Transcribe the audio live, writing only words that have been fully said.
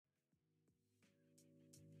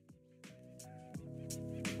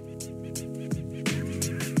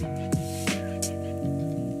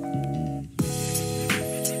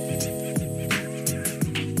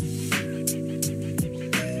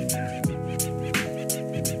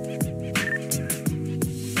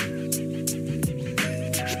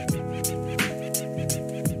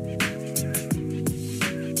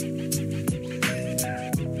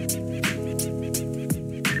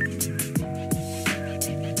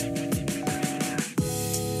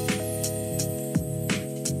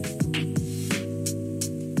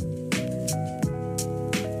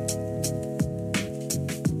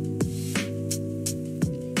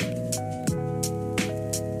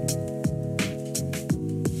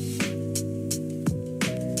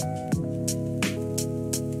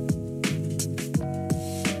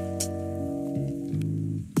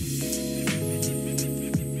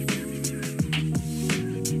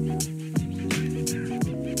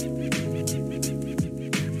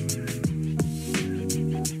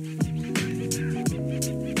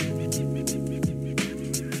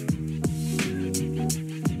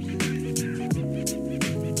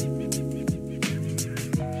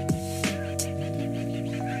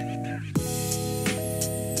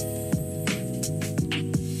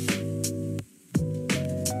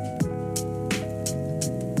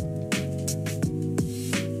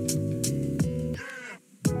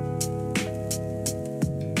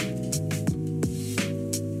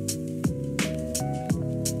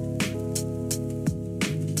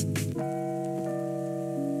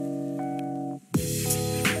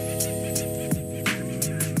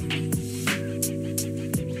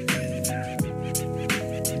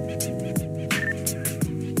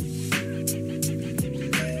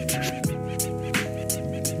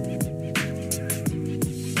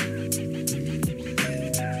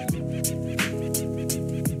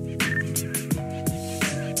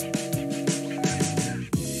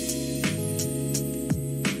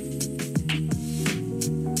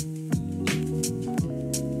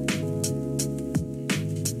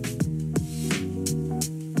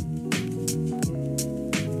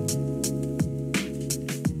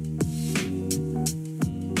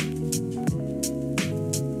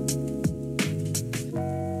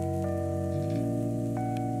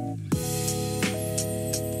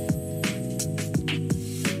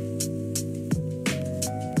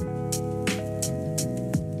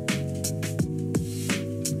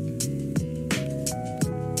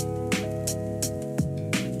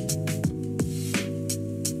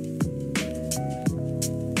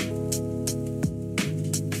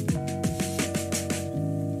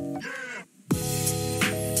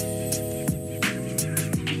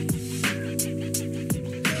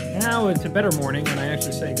Now it's a better morning when I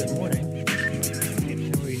actually say good morning.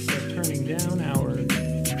 Shall we start turning down our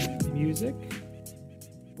music?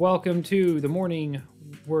 Welcome to the Morning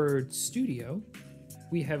Word Studio.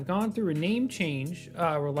 We have gone through a name change,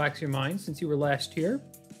 relax your mind, since you were last here.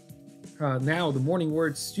 Now the Morning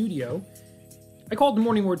Word Studio. I called the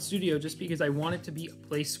Morning Word Studio just because I want it to be a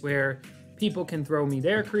place where people can throw me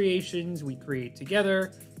their creations, we create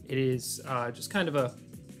together. It is just kind of a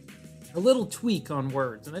little tweak on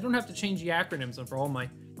words, and I don't have to change the acronyms for all my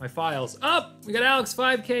files. We got Alex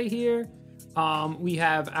 5K here. We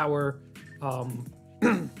have our, oh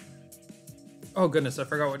goodness, I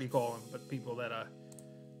forgot what you call them, but people that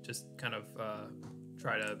just kind of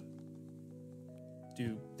try to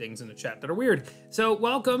do things in the chat that are weird. So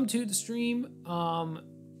welcome to the stream.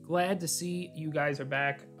 Glad to see you guys are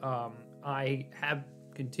back. I have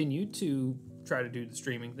continued to try to do the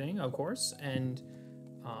streaming thing, of course, and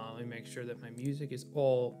let me make sure that my music is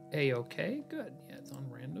all a-okay. Good. Yeah, it's on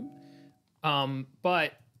random.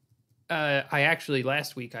 But I actually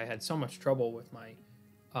last week I had so much trouble with my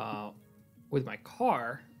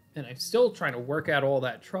car, and I'm still trying to work out all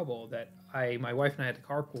that trouble that my wife and I had to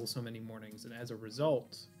carpool so many mornings, and as a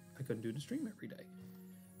result, I couldn't do the stream every day.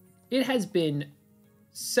 It has been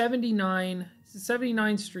 79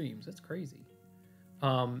 streams. That's crazy.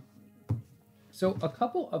 So a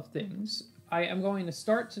couple of things. I am going to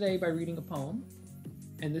start today by reading a poem,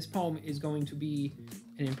 and this poem is going to be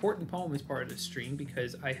an important poem as part of this stream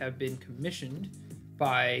because I have been commissioned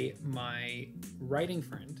by my writing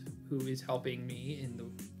friend who is helping me in the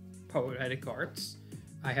poetic arts.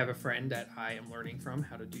 I have a friend that I am learning from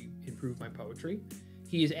how to improve my poetry.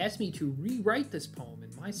 He has asked me to rewrite this poem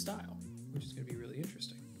in my style, which is going to be really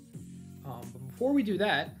interesting. But before we do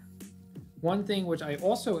that, one thing which I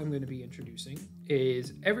also am going to be introducing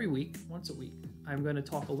is every week, once a week, I'm going to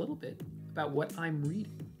talk a little bit about what I'm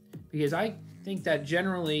reading. Because I think that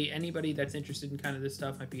generally anybody that's interested in kind of this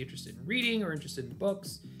stuff might be interested in reading or interested in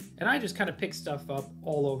books. And I just kind of pick stuff up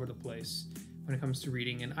all over the place when it comes to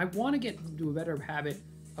reading. And I want to get into a better habit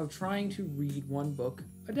of trying to read one book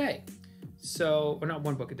a day. So, or not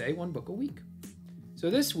one book a day, one book a week. So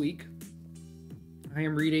this week, I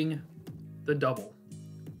am reading The Double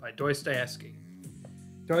by Dostoevsky.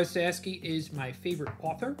 Dostoevsky is my favorite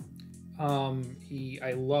author.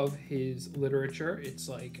 I love his literature. It's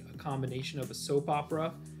like a combination of a soap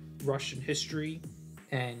opera, Russian history,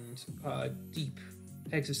 and deep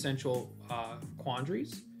existential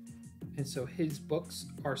quandaries. And so his books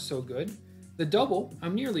are so good. The Double,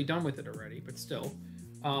 I'm nearly done with it already, but still.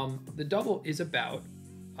 The Double is about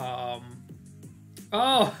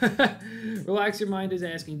oh, Relax Your Mind is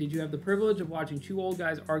asking, did you have the privilege of watching two old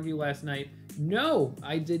guys argue last night? No,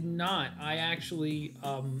 I did not. I actually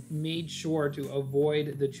made sure to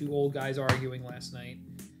avoid the two old guys arguing last night.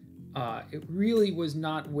 It really was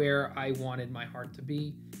not where I wanted my heart to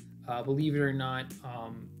be. Believe it or not,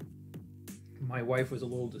 my wife was a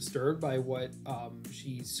little disturbed by what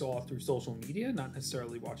she saw through social media, not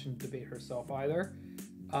necessarily watching the debate herself either.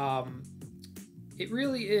 It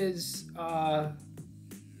really is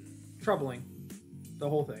troubling, the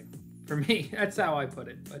whole thing, for me. That's how I put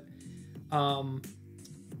it. But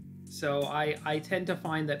so I tend to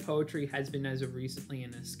find that poetry has been, as of recently,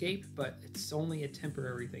 an escape, but it's only a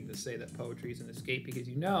temporary thing to say that poetry is an escape, because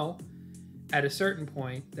you know at a certain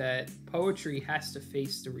point that poetry has to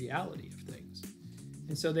face the reality of things.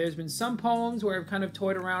 And so there's been some poems where I've kind of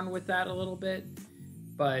toyed around with that a little bit,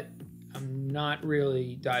 but I'm not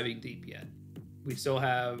really diving deep yet. We still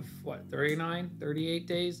have, what, 38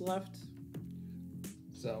 days left?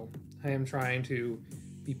 So I am trying to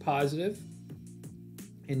be positive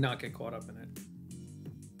and not get caught up in it.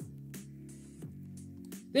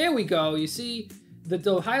 There we go. You see, the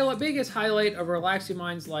biggest highlight of Relax Your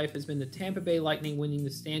Mind's life has been the Tampa Bay Lightning winning the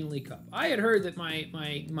Stanley Cup. I had heard that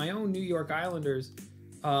my own New York Islanders,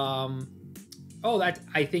 I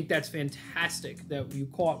think that's fantastic that you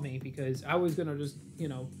caught me, because I was going to just,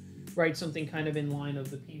 write something kind of in line of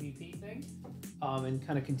the PvP thing and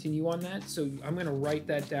kind of continue on that. So I'm going to write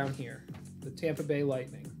that down here, the Tampa Bay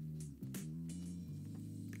Lightning.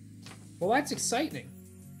 Well, that's exciting.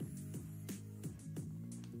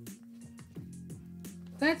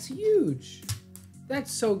 That's huge. That's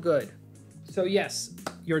so good. So yes,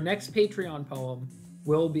 your next Patreon poem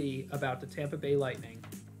will be about the Tampa Bay Lightning.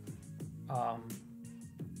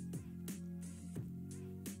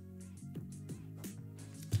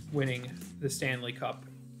 Winning the Stanley Cup,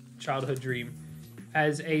 childhood dream.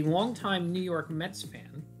 As a longtime New York Mets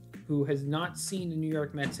fan who has not seen the New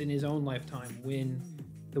York Mets in his own lifetime win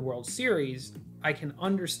the World Series, I can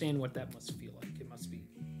understand what that must feel like. It must be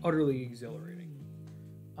utterly exhilarating.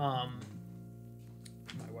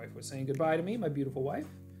 My wife was saying goodbye to me, my beautiful wife.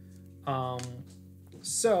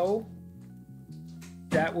 So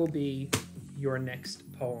that will be your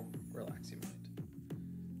next poem, Relax Your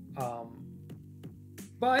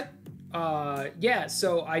Mind. Yeah,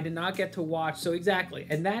 so I did not get to watch. So exactly.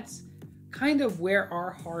 And that's kind of where our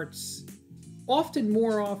hearts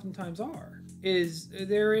oftentimes are, is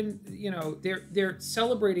they're in, they're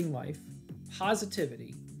celebrating life,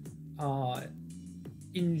 positivity,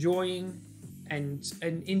 enjoying and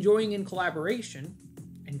enjoying in collaboration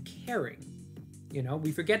and caring.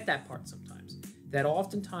 We forget that part sometimes, that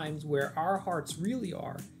oftentimes where our hearts really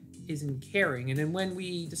are is in caring. And then when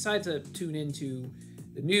we decide to tune into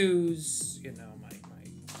the news, my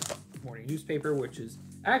morning newspaper, which is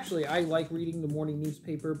actually, I like reading the morning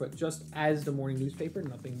newspaper, but just as the morning newspaper,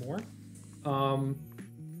 nothing more.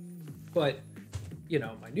 But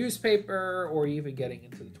my newspaper, or even getting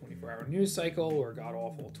into the 24-hour news cycle, or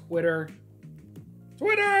god-awful Twitter.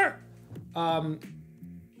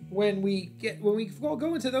 When we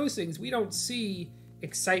go into those things, we don't see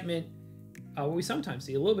excitement. We sometimes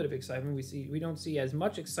see a little bit of excitement. We don't see as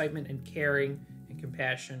much excitement and caring and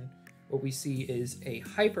compassion. What we see is a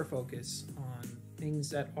hyper focus on things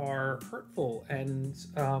that are hurtful and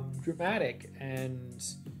dramatic, and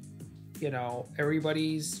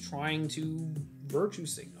everybody's trying to virtue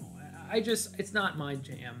signal. It's not my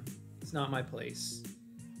jam. It's not my place.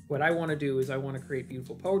 What I want to do is I want to create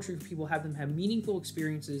beautiful poetry for people, have them have meaningful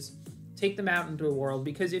experiences, take them out into the world.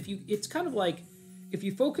 Because it's kind of like, if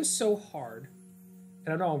you focus so hard,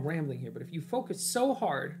 and I know I'm rambling here, but if you focus so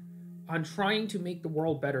hard on trying to make the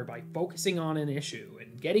world better by focusing on an issue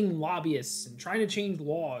and getting lobbyists and trying to change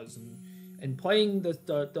laws and playing the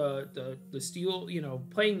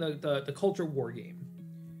culture war game,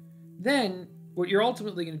 then what you're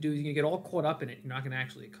ultimately going to do is you're going to get all caught up in it. You're not going to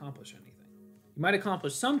actually accomplish anything. You might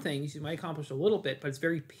accomplish some things, you might accomplish a little bit, but it's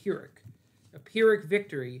very Pyrrhic. A Pyrrhic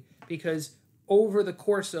victory, because over the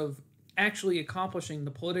course of actually accomplishing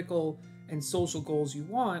the political and social goals you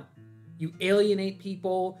want, you alienate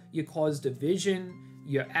people, you cause division,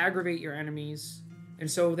 you aggravate your enemies. And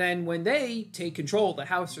so then when they take control of the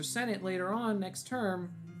House or Senate later on next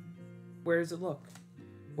term, where does it look?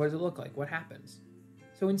 What does it look like? What happens?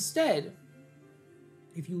 So instead,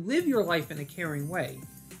 if you live your life in a caring way,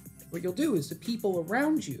 what you'll do is the people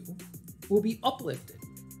around you will be uplifted.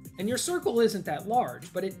 And your circle isn't that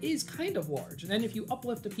large, but it is kind of large. And then if you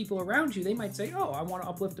uplift the people around you, they might say, oh, I want to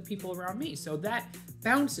uplift the people around me. So that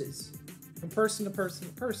bounces from person to person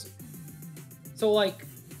to person. So like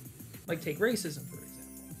take racism, for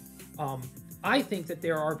example. I think that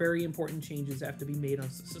there are very important changes that have to be made on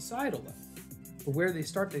a societal level. But where they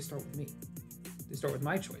start with me. They start with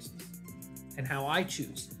my choices and how I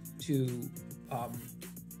choose to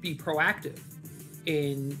be proactive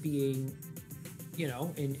in being,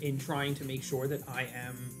 in trying to make sure that I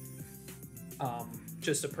am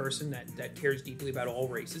just a person that cares deeply about all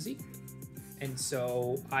races equally. And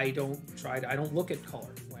so I don't look at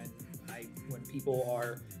color when people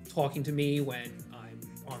are talking to me, when I'm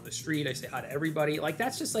on the street, I say hi to everybody. Like,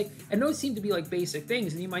 that's just like, and those seem to be like basic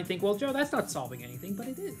things. And you might think, well, Joe, that's not solving anything, but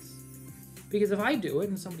it is. Because if I do it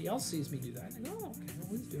and somebody else sees me do that, I go, oh, okay, well,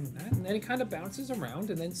 he's doing that. And then it kind of bounces around,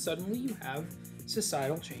 and then suddenly you have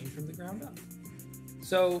societal change from the ground up.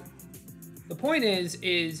 So the point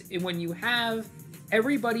is when you have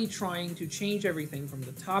everybody trying to change everything from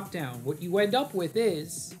the top down, what you end up with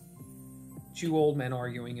is two old men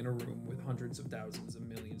arguing in a room with hundreds of thousands and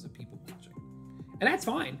millions of people watching. And that's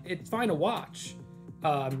fine. It's fine to watch.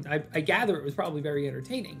 I gather it was probably very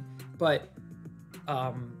entertaining, but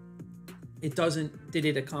did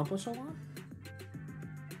it accomplish a lot?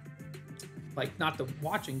 Like, not the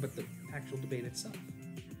watching, but the actual debate itself.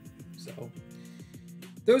 So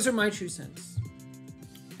those are my 2 cents.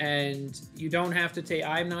 And you don't have to take,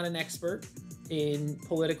 I'm not an expert in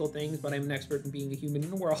political things, but I'm an expert in being a human in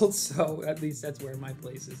the world. So at least that's where my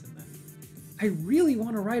place is in that. I really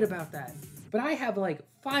want to write about that, but I have like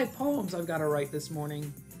 5 poems I've got to write this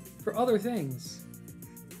morning for other things.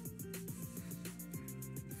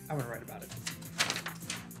 I'm going to write about it.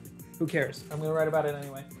 Who cares? I'm going to write about it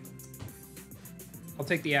anyway. I'll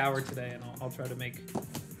take the hour today, and I'll try to make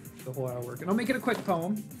the whole hour work. And I'll make it a quick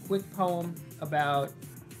poem about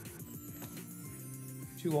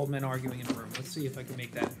 2 old men arguing in a room. Let's see if I can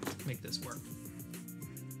make this work.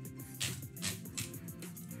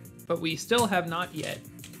 But we still have not yet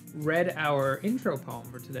read our intro poem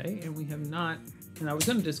for today, and we have not, and I was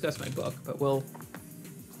going to discuss my book, but we'll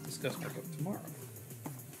discuss my book tomorrow.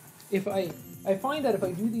 I find that if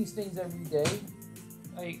I do these things every day,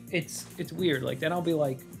 like it's weird. Like then I'll be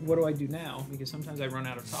like, what do I do now? Because sometimes I run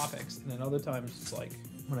out of topics, and then other times it's like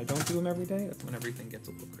when I don't do them every day, that's when everything gets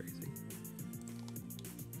a little crazy.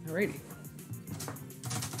 Alrighty.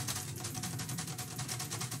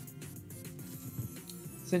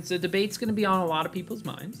 Since the debate's going to be on a lot of people's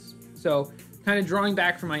minds, so kind of drawing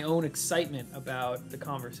back from my own excitement about the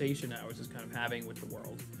conversation I was just kind of having with the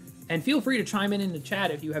world. And feel free to chime in the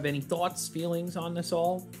chat if you have any thoughts, feelings on this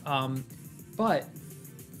all. But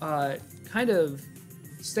kind of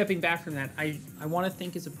stepping back from that, I want to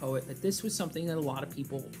think as a poet that this was something that a lot of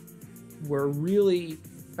people found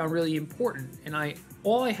really important. And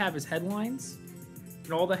all I have is headlines.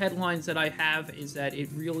 And all the headlines that I have is that it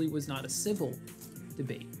really was not a civil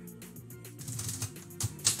debate.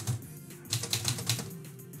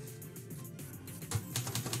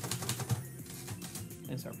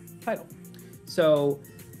 That's our title. So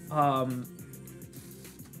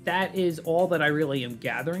that is all that I really am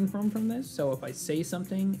gathering from this. So if I say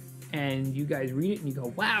something and you guys read it and you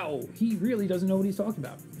go, wow, he really doesn't know what he's talking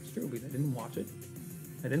about. It's true, because I didn't watch it.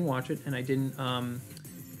 And I didn't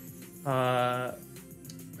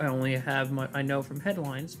I only have I know from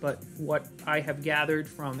headlines, but what I have gathered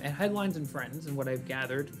from headlines and friends, and what I've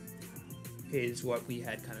gathered is what we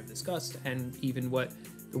had kind of discussed, and even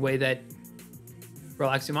the way that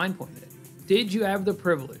Relax Your Mind pointed it. Did you have the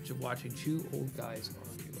privilege of watching two old guys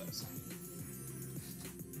argue last night?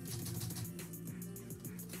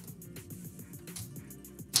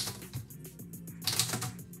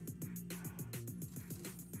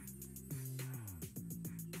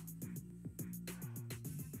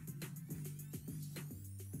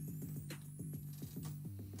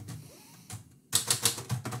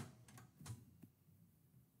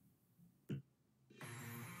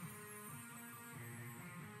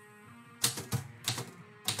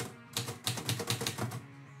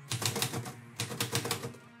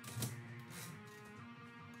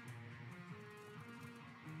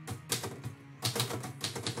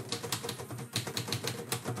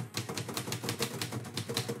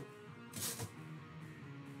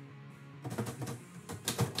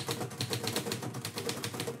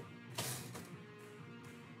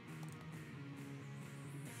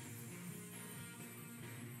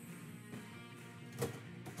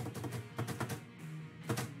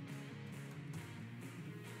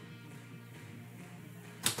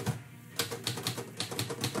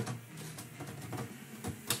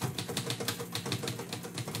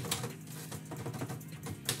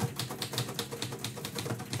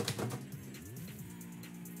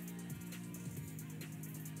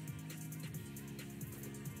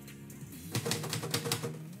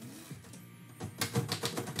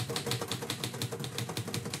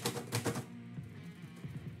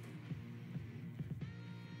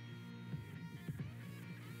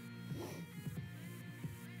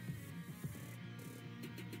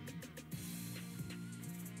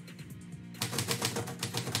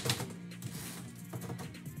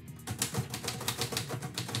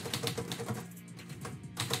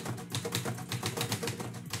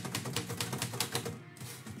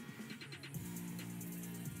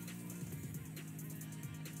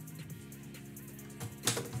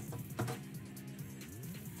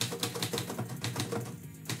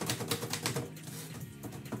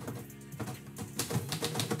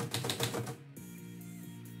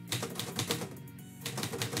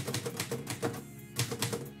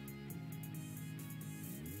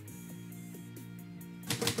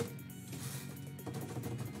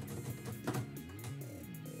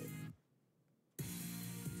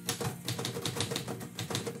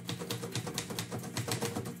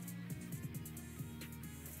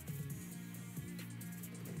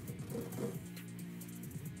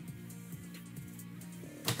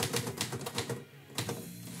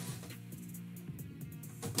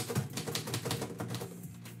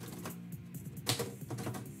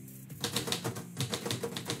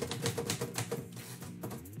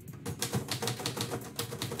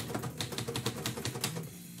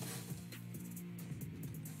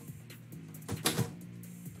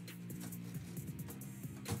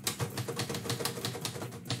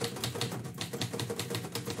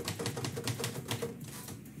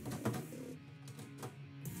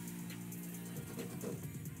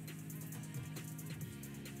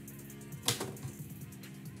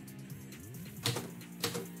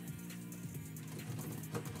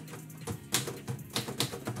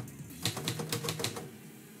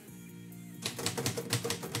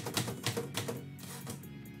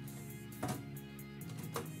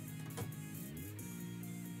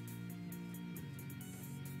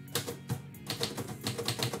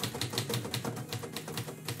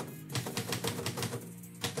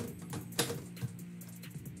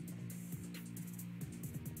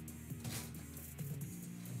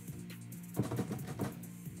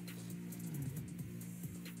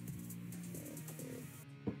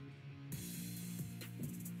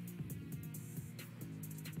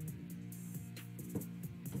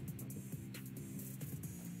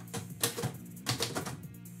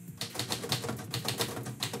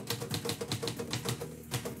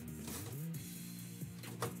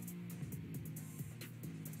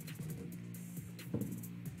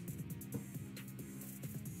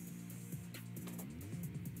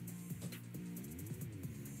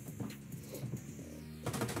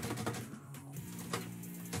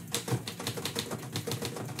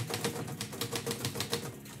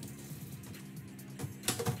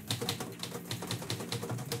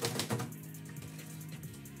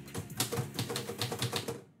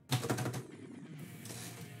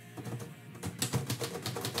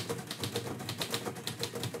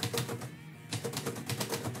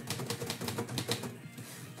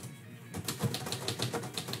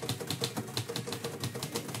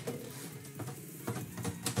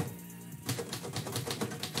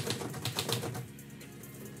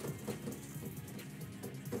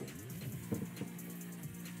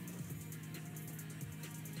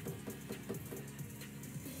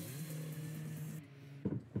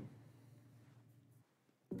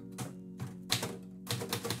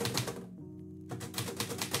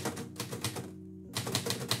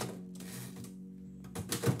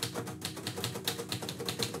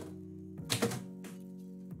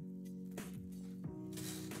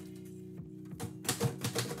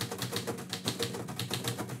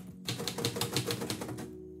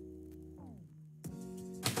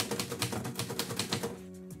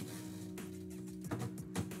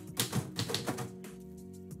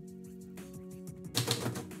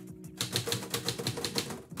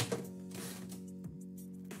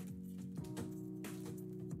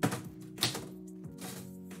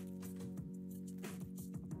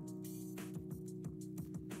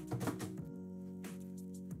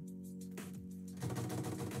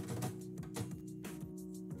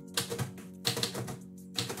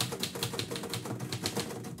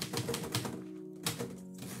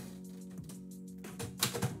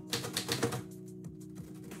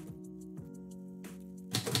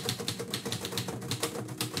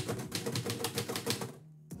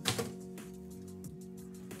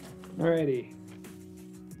 Alrighty.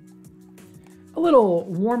 A little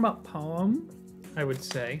warm-up poem, I would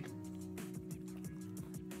say.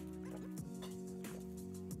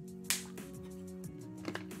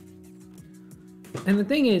 And the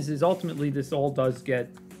thing is ultimately this all does get,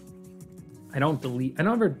 I don't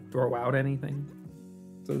ever throw out anything.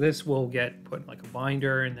 So this will get put in like a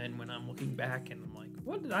binder, and then when I'm looking back and I'm like,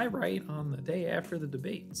 what did I write on the day after the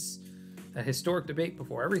debates? That historic debate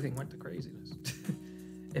before everything went to craziness.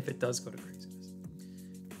 If it does go to craziness.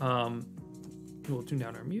 We'll tune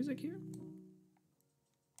down our music here.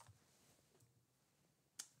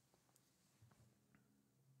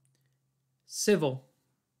 Civil.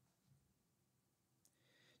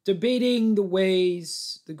 Debating the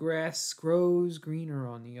ways the grass grows greener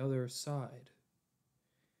on the other side.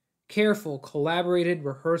 Careful, collaborated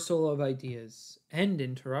rehearsal of ideas and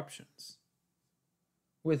interruptions.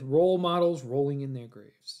 With role models rolling in their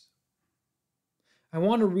graves. I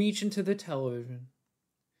want to reach into the television,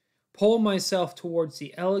 pull myself towards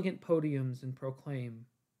the elegant podiums and proclaim,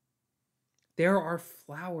 there are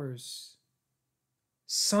flowers,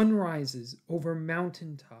 sunrises over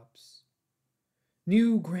mountaintops,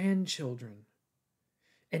 new grandchildren,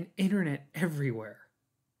 and internet everywhere.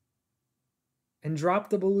 And drop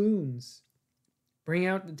the balloons, bring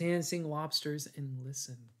out the dancing lobsters and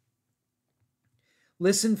listen.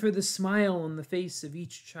 Listen for the smile on the face of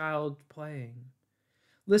each child playing.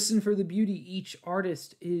 Listen for the beauty each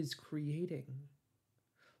artist is creating.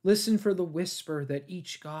 Listen for the whisper that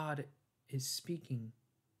each God is speaking.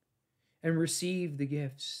 And receive the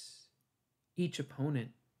gifts each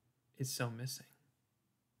opponent is so missing.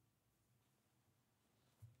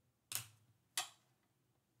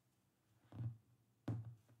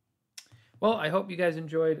 Well, I hope you guys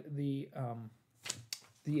enjoyed the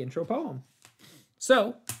intro poem.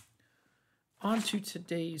 So, on to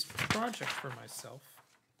today's project for myself.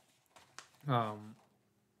 Put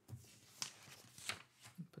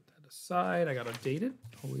that aside. I gotta date it.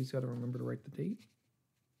 Always gotta remember to write the date.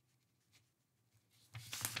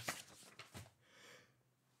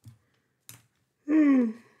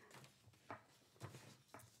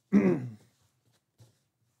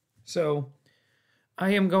 So,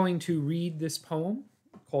 I am going to read this poem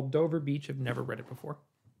called Dover Beach. I've never read it before.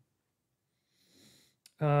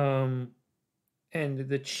 And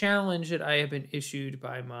the challenge that I have been issued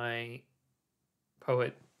by my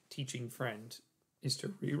poet teaching friend is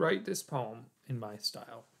to rewrite this poem in my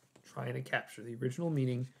style, trying to capture the original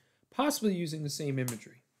meaning, possibly using the same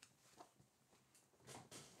imagery.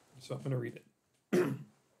 So I'm going to read it.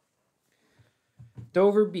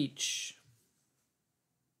 Dover Beach.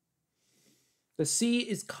 The sea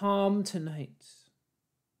is calm tonight.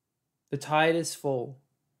 The tide is full.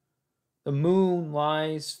 The moon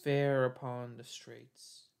lies fair upon the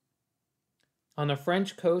straits. On the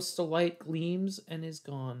French coast the light gleams and is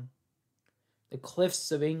gone. The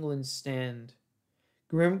cliffs of England stand,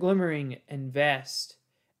 glimmering and vast,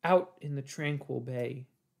 out in the tranquil bay.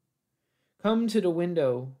 Come to the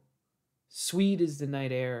window, sweet is the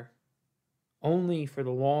night air, only for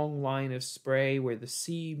the long line of spray where the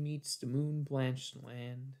sea meets the moon-blanched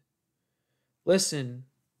land. Listen,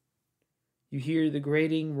 you hear the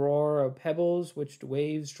grating roar of pebbles which the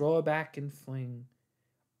waves draw back and fling,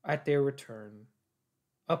 at their return,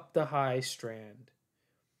 up the high strand.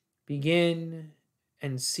 Begin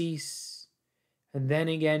and cease, and then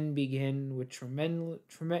again begin with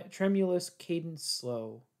tremulous cadence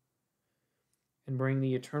slow, and bring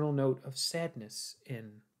the eternal note of sadness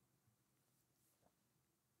in.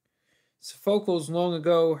 Sophocles long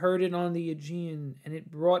ago heard it on the Aegean, and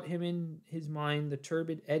it brought him in his mind the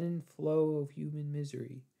turbid ebb and flow of human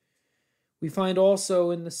misery. We find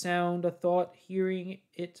also in the sound a thought hearing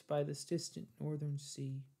it by this distant northern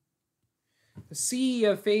sea. The sea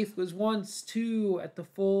of faith was once, too, at the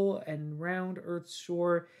full and round earth's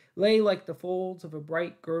shore, lay like the folds of a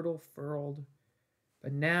bright girdle furled.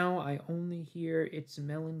 But now I only hear its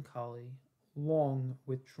melancholy, long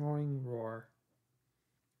withdrawing roar,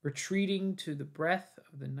 retreating to the breath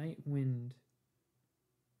of the night wind,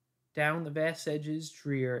 down the vast edges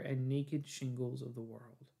drear and naked shingles of the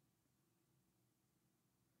world.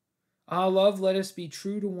 Ah, love, let us be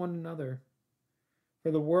true to one another. For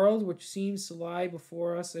the world which seems to lie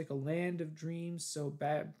before us like a land of dreams so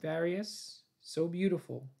various, so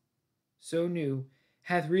beautiful, so new,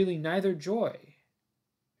 hath really neither joy,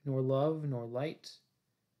 nor love, nor light,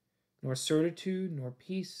 nor certitude, nor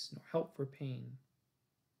peace, nor help for pain.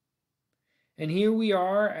 And here we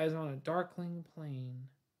are as on a darkling plain,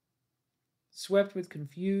 swept with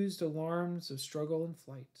confused alarms of struggle and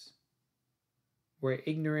flight, where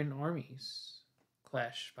ignorant armies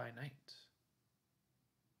clash by night.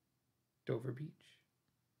 Dover Beach.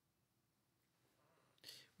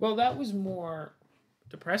 Well, that was more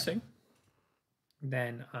depressing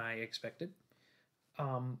than I expected,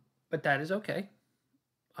 but that is okay.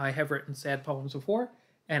 I have written sad poems before,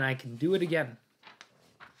 and I can do it again.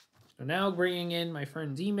 So now bringing in my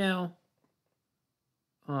friend's email.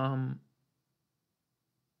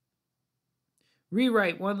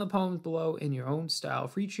 Rewrite one of the poems below in your own style.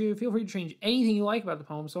 Feel free to change anything you like about the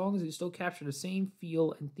poem, so long as you still capture the same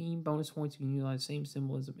feel and theme. Bonus points if you can utilize the same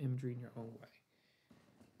symbolism, imagery in your own way.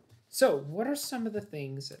 So, what are some of the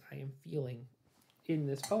things that I am feeling in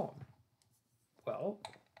this poem? Well,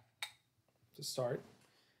 to start,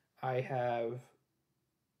 I have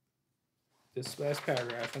this last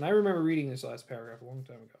paragraph, and I remember reading this last paragraph a long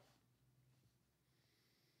time ago.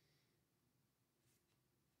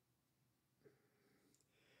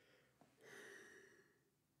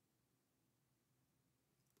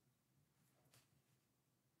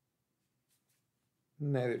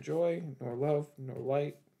 Neither joy, nor love, nor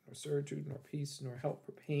light, nor certitude, nor peace, nor help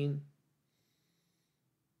for pain.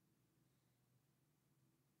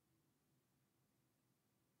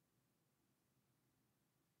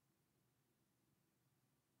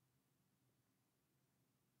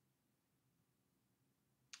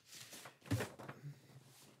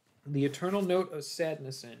 The eternal note of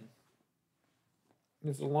sadness in.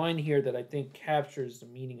 There's a line here that I think captures the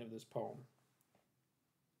meaning of this poem.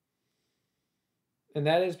 And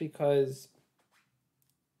that is because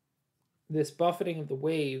this buffeting of the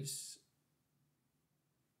waves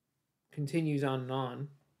continues on,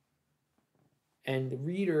 and the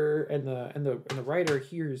reader and the writer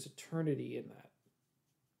hears eternity in that,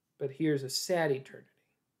 but hears a sad eternity.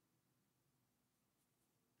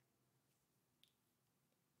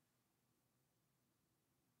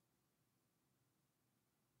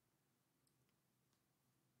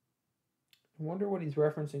 I wonder what he's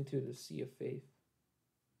referencing to the sea of faith.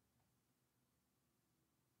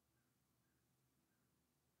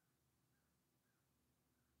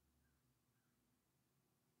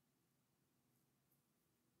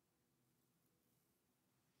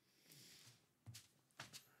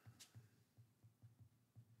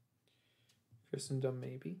 Christendom,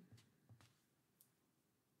 maybe.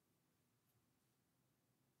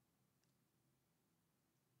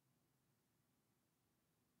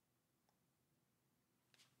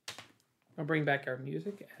 I'll bring back our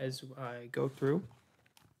music as I go through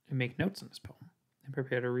and make notes on this poem and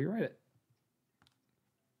prepare to rewrite it.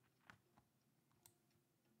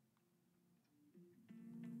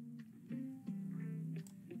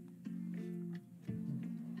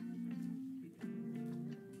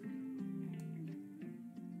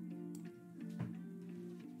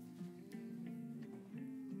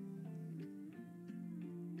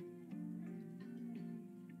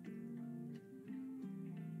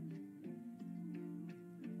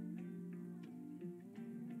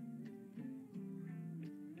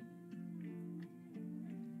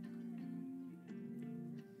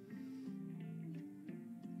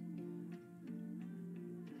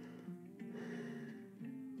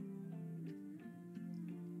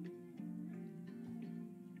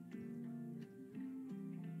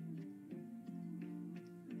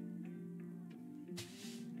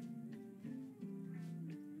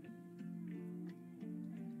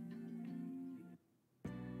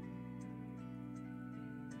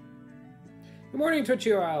 Good morning,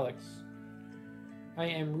 Twitchio Alex. I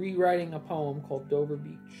am rewriting a poem called Dover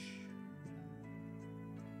Beach.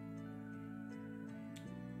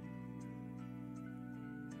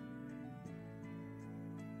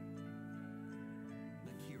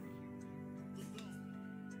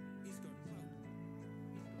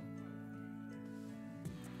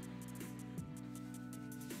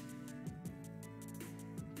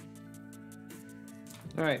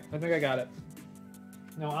 All right, I think I got it.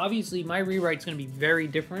 Now, obviously, my rewrite's going to be very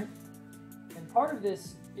different. And part of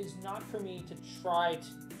this is not for me to try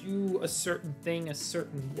to do a certain thing a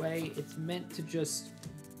certain way. It's meant to just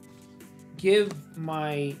give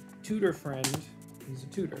my tutor friend, he's a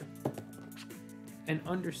tutor, an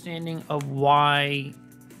understanding of why,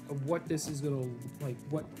 of what this is going to, like,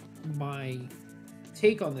 what my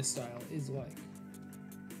take on this style is like.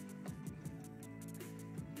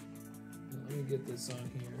 Let me get this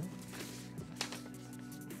on here.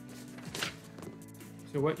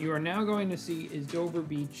 So what you are now going to see is Dover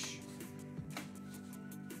Beach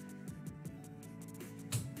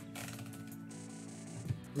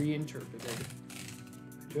reinterpreted.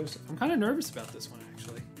 Joseph. I'm kind of nervous about this one,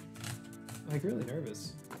 actually. Like, really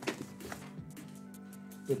nervous.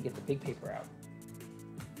 Good to get the big paper out.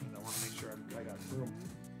 And I want to make sure I got room.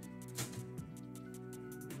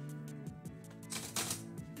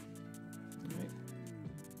 All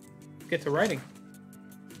right. Get to writing.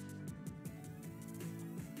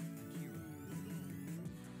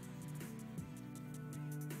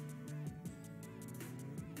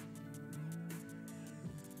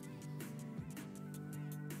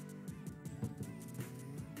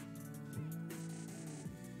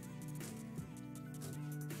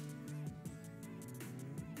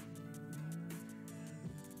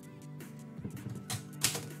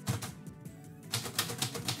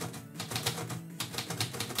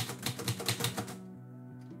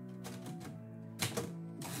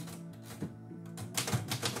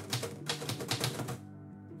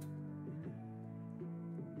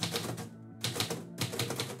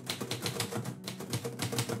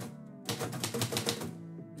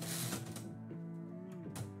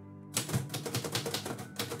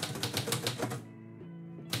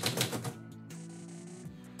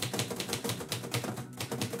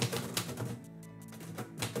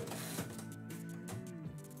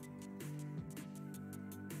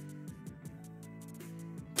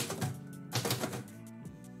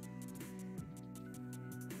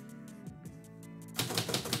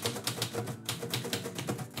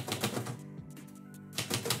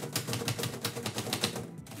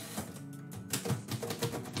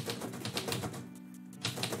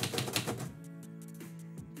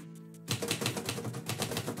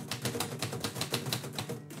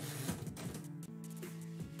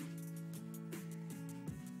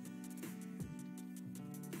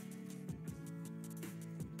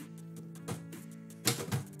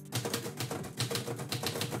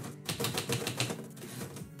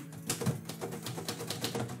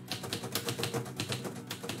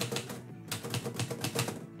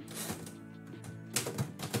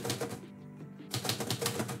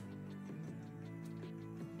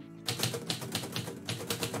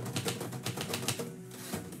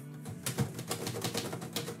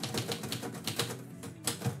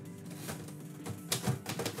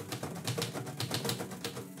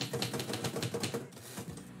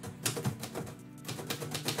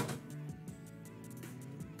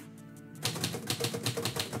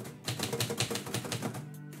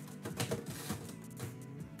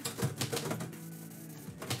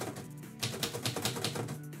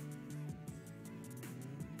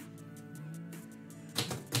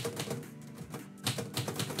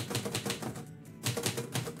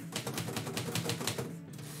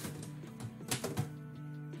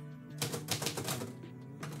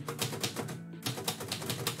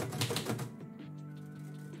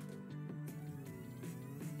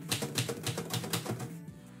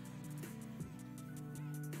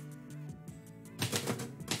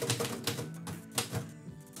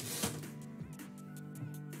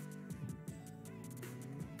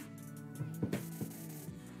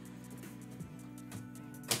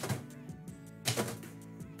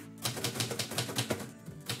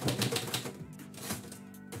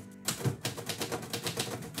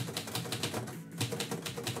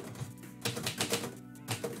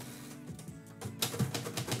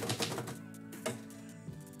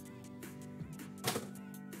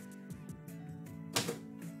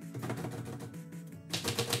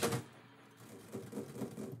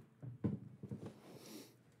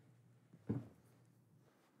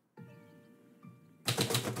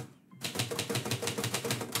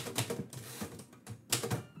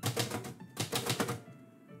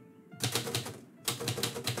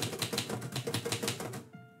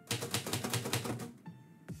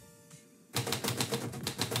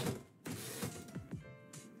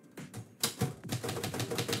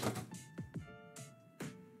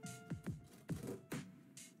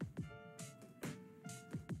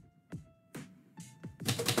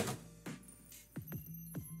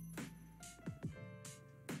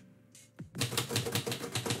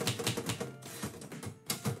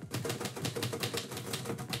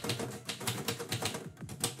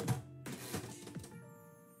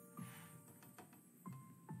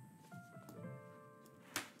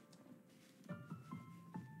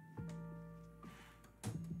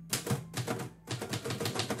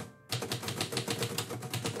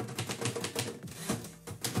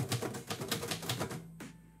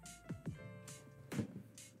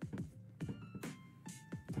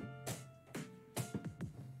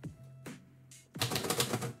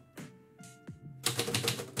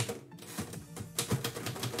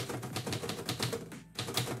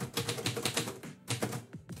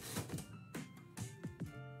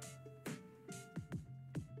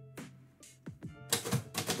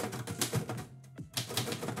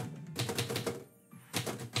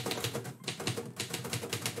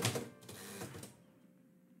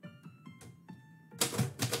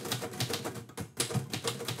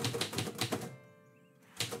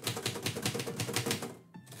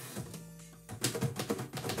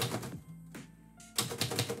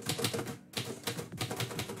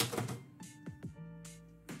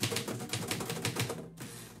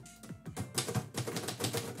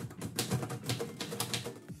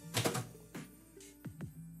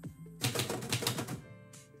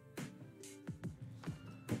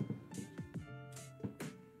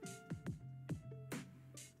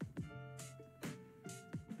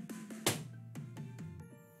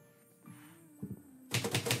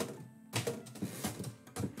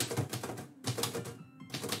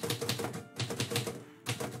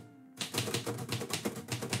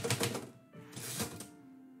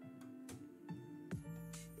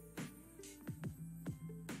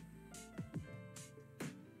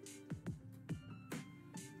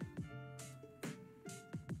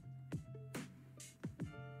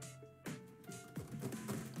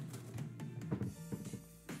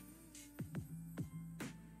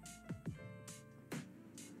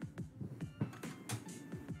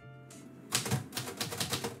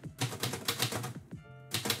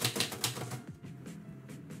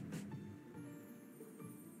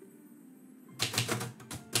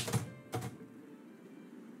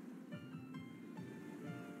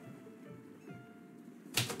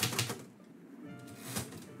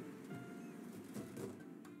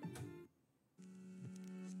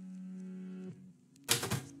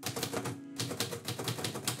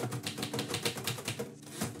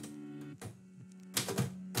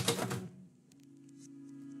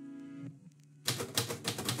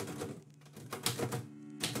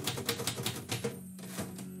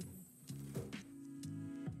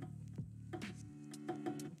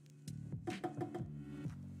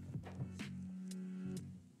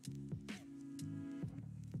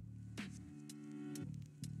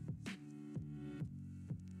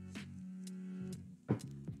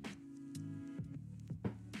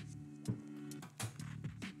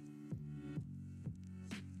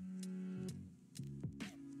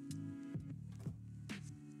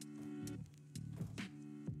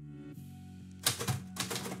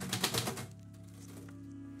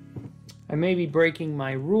 I may be breaking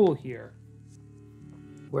my rule here,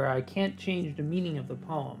 where I can't change the meaning of the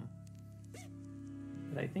poem,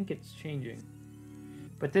 but I think it's changing.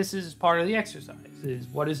 But this is part of the exercise, is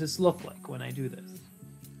what does this look like when I do this?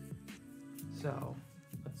 So,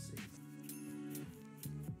 let's see.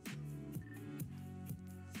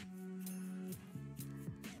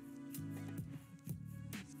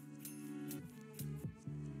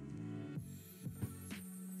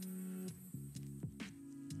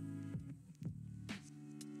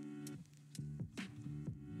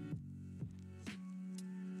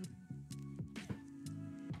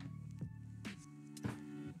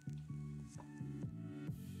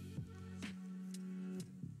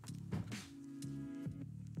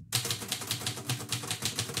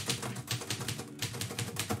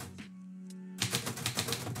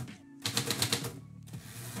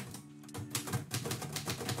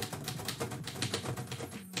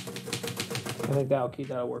 I think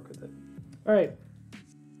that'll work with it. All right.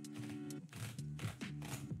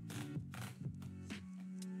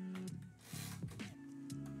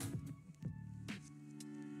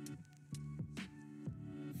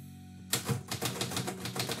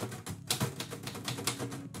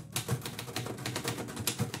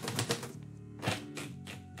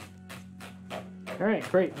 All right,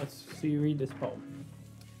 great. Let's see you read this poem.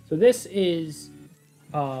 So this is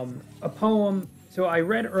a poem. So I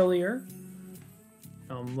read earlier.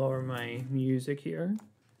 I'll lower my music here.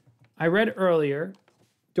 I read earlier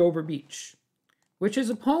Dover Beach, which is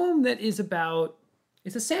a poem that is about,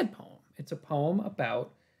 it's a sad poem. It's a poem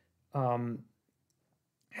about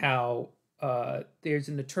how there's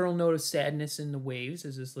an eternal note of sadness in the waves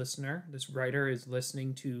as this writer is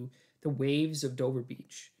listening to the waves of Dover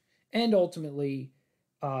Beach. And ultimately,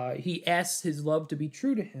 he asks his love to be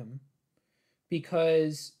true to him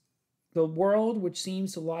because the world which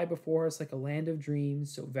seems to lie before us like a land of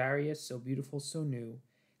dreams, so various, so beautiful, so new,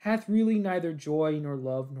 hath really neither joy, nor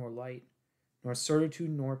love, nor light, nor certitude,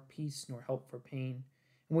 nor peace, nor help for pain.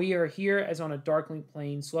 And we are here as on a darkling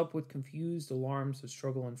plain, swept with confused alarms of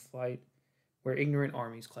struggle and flight, where ignorant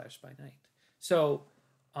armies clash by night. So,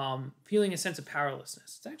 feeling a sense of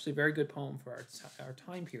powerlessness. It's actually a very good poem for our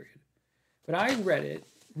time period. But I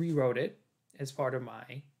rewrote it as part of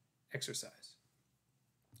my exercise.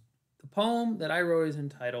 The poem that I wrote is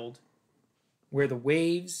entitled, Where the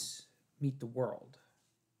Waves Meet the World.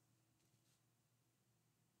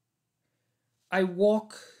 I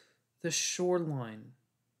walk the shoreline.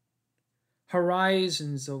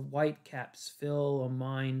 Horizons of whitecaps fill a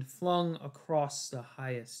mind flung across the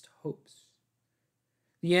highest hopes.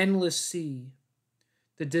 The endless sea,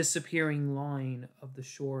 the disappearing line of the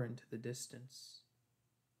shore into the distance.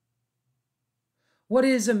 What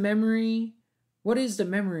is a memory? What is the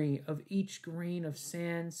memory of each grain of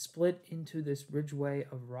sand split into this ridgeway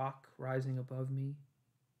of rock rising above me?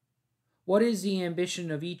 What is the ambition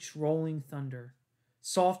of each rolling thunder,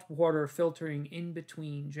 soft water filtering in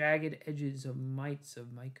between jagged edges of mites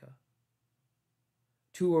of mica?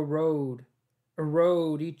 To erode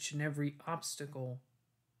each and every obstacle,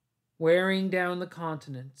 wearing down the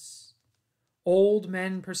continents, old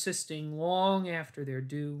men persisting long after their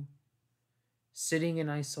due, sitting in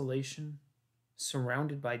isolation,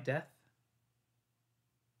 surrounded by death.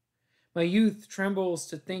 My youth trembles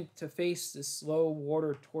to think to face this slow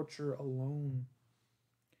water torture alone.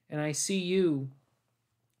 And I see you,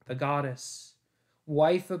 the goddess,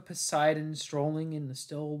 wife of Poseidon, strolling in the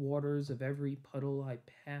still waters of every puddle I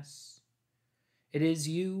pass. It is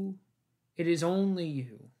you, it is only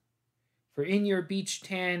you, for in your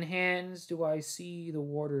beach-tan hands do I see the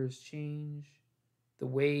waters change, the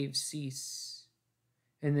waves cease,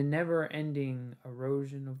 and the never-ending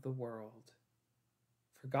erosion of the world,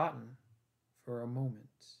 forgotten for a moment.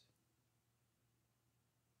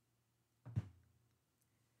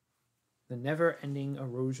 The never-ending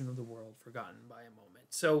erosion of the world, forgotten by a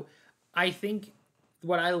moment. So I think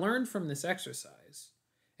what I learned from this exercise,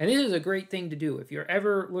 and this is a great thing to do, if you're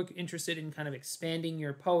ever interested in kind of expanding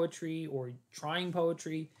your poetry or trying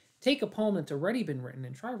poetry, take a poem that's already been written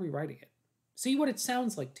and try rewriting it. See what it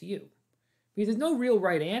sounds like to you. Because there's no real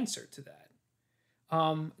right answer to that.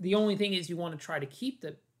 The only thing is you want to try to keep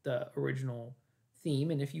the original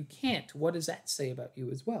theme, and if you can't, what does that say about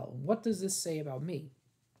you as well? What does this say about me?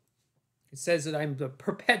 It says that I'm the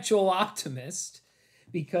perpetual optimist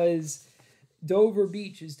because Dover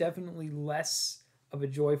Beach is definitely less of a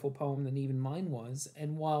joyful poem than even mine was,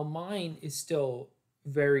 and while mine is still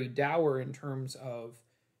very dour in terms of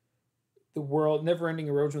the world, never-ending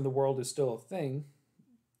erosion of the world is still a thing,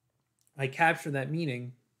 I capture that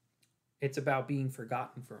meaning. It's about being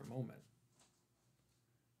forgotten for a moment.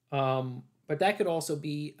 But that could also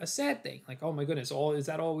be a sad thing. Like, oh my goodness, is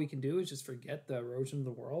that all we can do is just forget the erosion of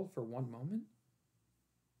the world for one moment?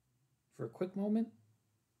 For a quick moment?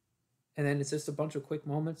 And then it's just a bunch of quick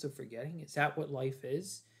moments of forgetting? Is that what life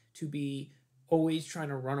is? To be always trying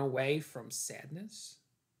to run away from sadness?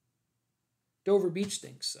 Dover Beach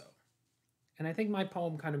thinks so. And I think my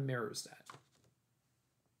poem kind of mirrors that.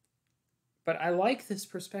 But I like this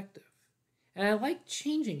perspective. And I like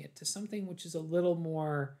changing it to something which is a little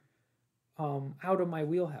more out of my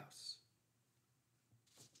wheelhouse.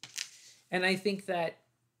 And I think that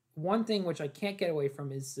one thing which I can't get away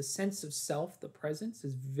from is the sense of self, the presence,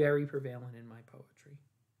 is very prevalent in my poetry.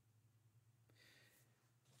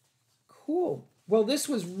 Cool. Well, this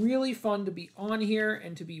was really fun to be on here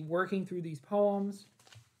and to be working through these poems.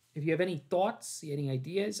 If you have any thoughts, any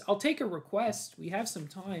ideas, I'll take a request. We have some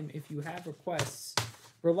time if you have requests.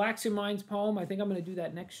 Relax Your Mind's poem. I think I'm going to do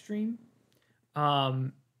that next stream.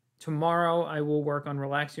 Tomorrow I will work on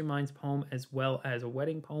Relax Your Mind's poem as well as a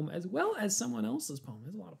wedding poem, as well as someone else's poem.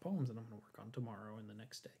 There's a lot of poems that I'm going to work on tomorrow and the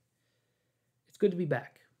next day. It's good to be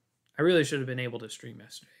back. I really should have been able to stream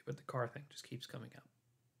yesterday, but the car thing just keeps coming up.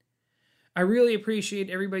 I really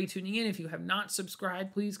appreciate everybody tuning in. If you have not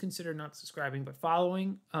subscribed, please consider not subscribing, but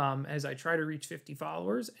following as I try to reach 50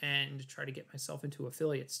 followers and try to get myself into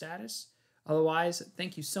affiliate status. Otherwise,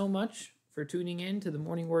 thank you so much for tuning in to the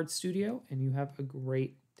Morning Word Studio, and you have a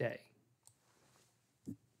great day.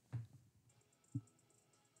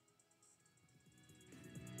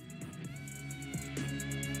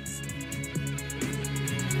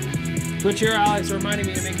 Twitch here, Alex, reminding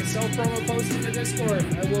me to make a self-promo post in the Discord.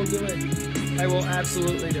 I will do it. I will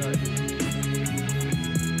absolutely do it.